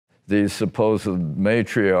these supposed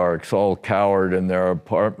matriarchs all cowered in their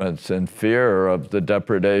apartments in fear of the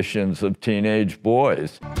depredations of teenage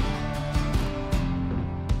boys.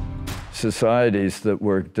 Societies that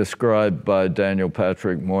were described by Daniel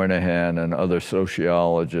Patrick Moynihan and other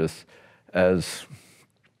sociologists as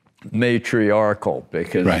matriarchal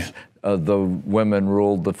because the women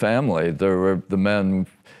ruled the family. There were the men,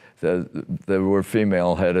 there were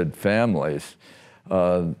female-headed families.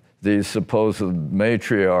 These supposed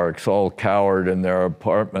matriarchs all cowered in their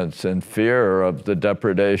apartments in fear of the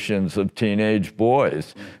depredations of teenage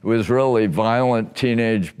boys. It was really violent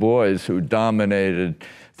teenage boys who dominated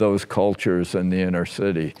those cultures in the inner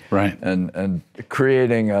city. Right. And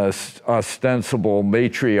creating a ostensible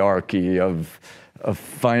matriarchy of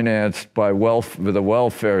financed by the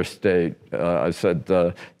welfare state. I said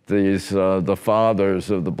the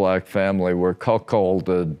fathers of the black family were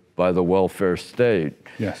cuckolded by the welfare state.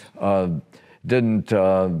 Yes. Didn't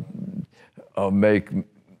make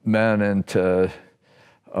men into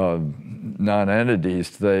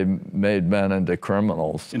non-entities. They made men into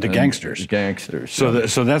criminals, into gangsters. Gangsters. So,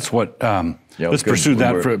 so that's what. Let's pursue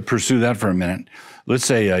that for a minute. Let's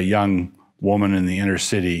say a young woman in the inner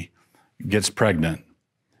city gets pregnant,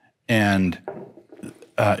 and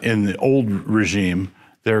in the old regime,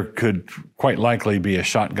 there could quite likely be a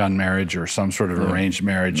shotgun marriage or some sort of arranged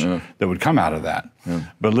marriage that would come out of that.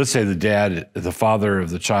 But let's say the father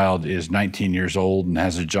of the child is 19 years old and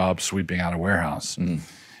has a job sweeping out a warehouse.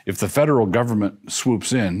 If the federal government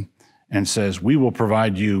swoops in and says, we will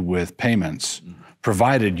provide you with payments,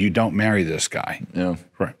 provided you don't marry this guy.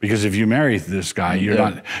 Right. Because if you marry this guy,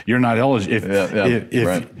 you're not eligible.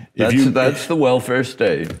 That's the welfare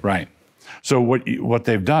state. Right. So what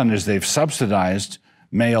they've done is they've subsidized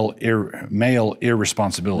male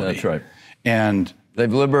irresponsibility. That's right. And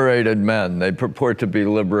they've liberated men. They purport to be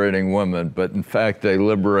liberating women, but in fact, they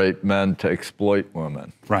liberate men to exploit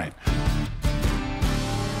women. Right.